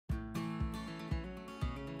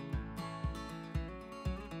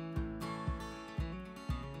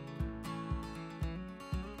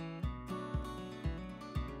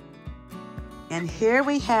And here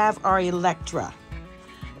we have our Electra.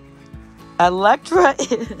 Electra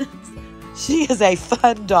she is a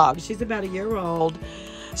fun dog. She's about a year old.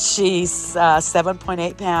 She's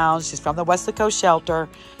 7.8 pounds. She's from the Wesley Coast shelter.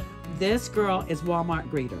 This girl is Walmart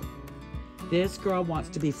greeter. This girl wants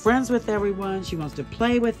to be friends with everyone. She wants to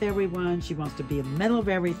play with everyone. She wants to be in the middle of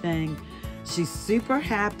everything. She's super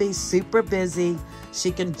happy, super busy.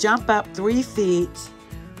 She can jump up 3 feet.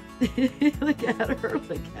 Look at her,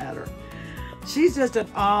 look at her. She's just an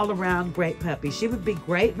all-around great puppy. She would be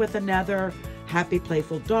great with another happy,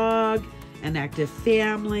 playful dog, an active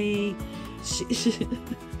family.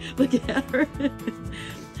 Look at her.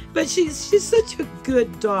 But she's such a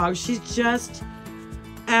good dog. She's just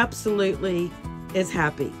absolutely is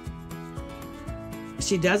happy.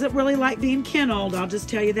 She doesn't really like being kenneled. I'll just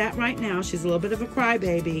tell you that right now. She's a little bit of a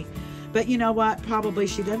crybaby. But you know what? Probably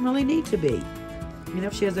she doesn't really need to be. You know,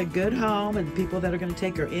 if she has a good home and people that are going to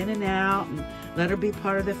take her in and out and let her be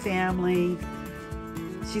part of the family.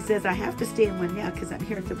 She says, I have to stay in one now because I'm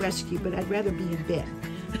here at the rescue, but I'd rather be in bed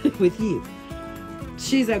with you.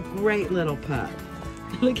 She's a great little pup.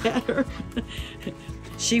 Look at her.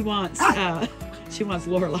 She wants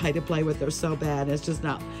Lorelai to play with her so bad. It's just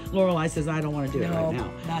not. Lorelai says, I don't want to do it right now.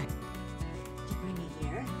 Not. Bring it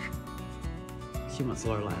here. She wants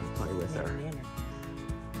Lorelai to play with her.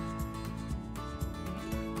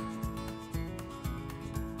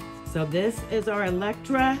 So this is our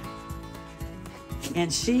Electra,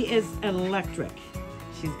 and she is electric.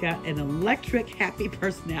 She's got an electric, happy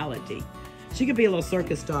personality. She could be a little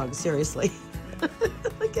circus dog, seriously.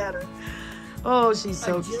 Look at her. Oh, she's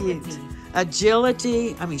so cute.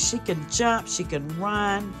 Agility. I mean, she can jump, she can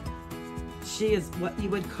run. She is what you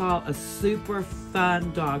would call a super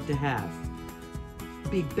fun dog to have.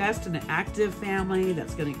 Be best in an active family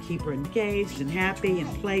that's going to keep her engaged and happy and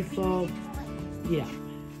playful. Yeah.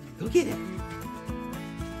 Go get it.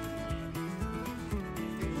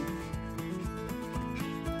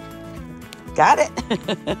 Got it.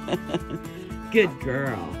 Good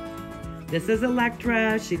girl. This is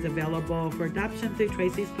Electra. She's available for adoption through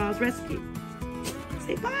Tracy's Paws Rescue.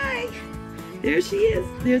 Say bye. There she is.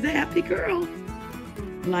 There's a happy girl.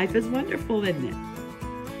 Life is wonderful, isn't it?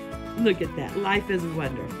 Look at that. Life is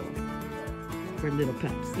wonderful. For little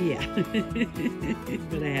pups. Yeah.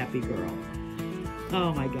 But a happy girl.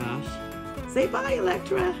 Oh my gosh. Say bye,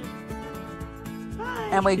 Electra. Bye.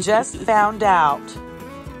 And we just found out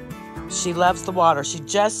she loves the water. She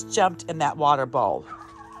just jumped in that water bowl.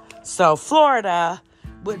 So Florida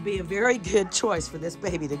would be a very good choice for this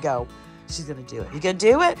baby to go. She's going to do it. You going to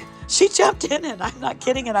do it? She jumped in it. I'm not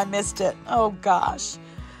kidding, and I missed it. Oh gosh.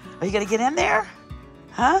 Are you going to get in there?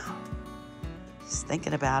 Huh? She's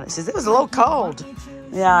thinking about it. She says, it was a little cold.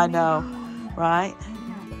 Yeah, I know. Right?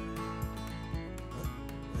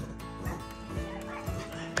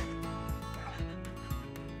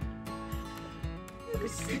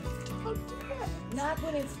 Not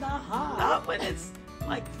when it's not hot. Not when it's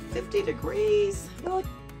like 50 degrees.